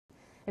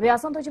एबे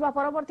आसंतु जिबा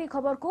परवर्ती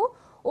खबर को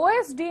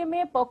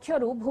ओएसडीएमए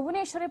पक्षरु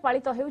भुवनेश्वर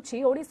पालित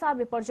हेउछि ओडिशा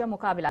विपर्यय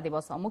मुकाबिला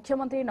दिवस।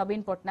 मुख्यमंत्री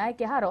नवीन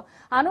पटनायक एहार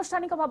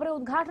आनुष्ठानिक भाव में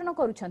उद्घाटन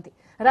करुछंती।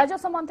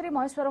 राजस्व मंत्री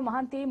महेश्वर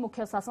महांती,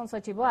 मुख्य शासन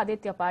सचिव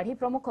आदित्य पाढ़ी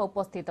प्रमुख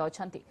उपस्थित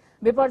अछंती।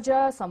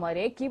 विपर्यय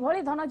समय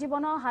किभଳି धन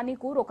जीवन हानि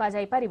को रोका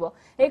जाय परिबो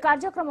ए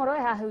कार्यक्रम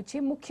हेउछि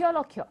मुख्य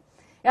लक्ष्य।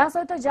 या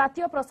सहित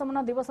जातीय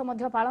प्रशमन दिवस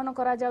मध्य पालन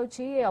करा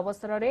जाउछि। ए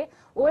अवसर में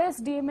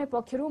ओएसडीएमए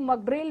पक्षरु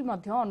मॉकड्रिल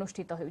मध्य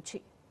अनुष्ठित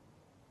हेउछि।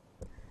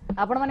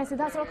 आपण माने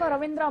सीधा सड़क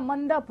रविंद्र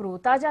मंडपरू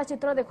ताजा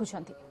चित्र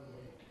देखुछंती।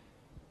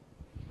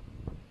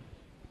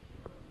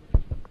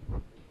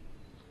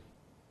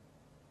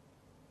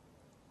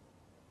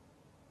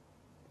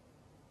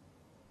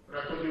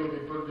 प्राकृतिक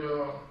विपर्यय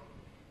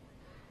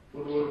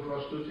पूर्व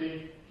प्रस्तुति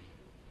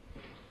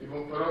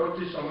एवं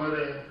परवर्ती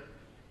समय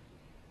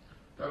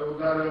तार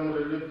उद्धार एवं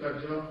रिलीफ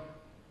कार्य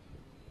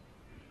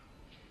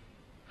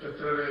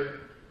क्षेत्र में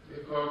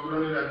एक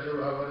अग्रणी राज्य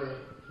भाव में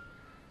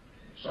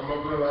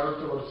समग्र भारत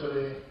वर्ष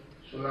में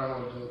सुनाम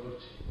अर्जन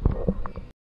कर।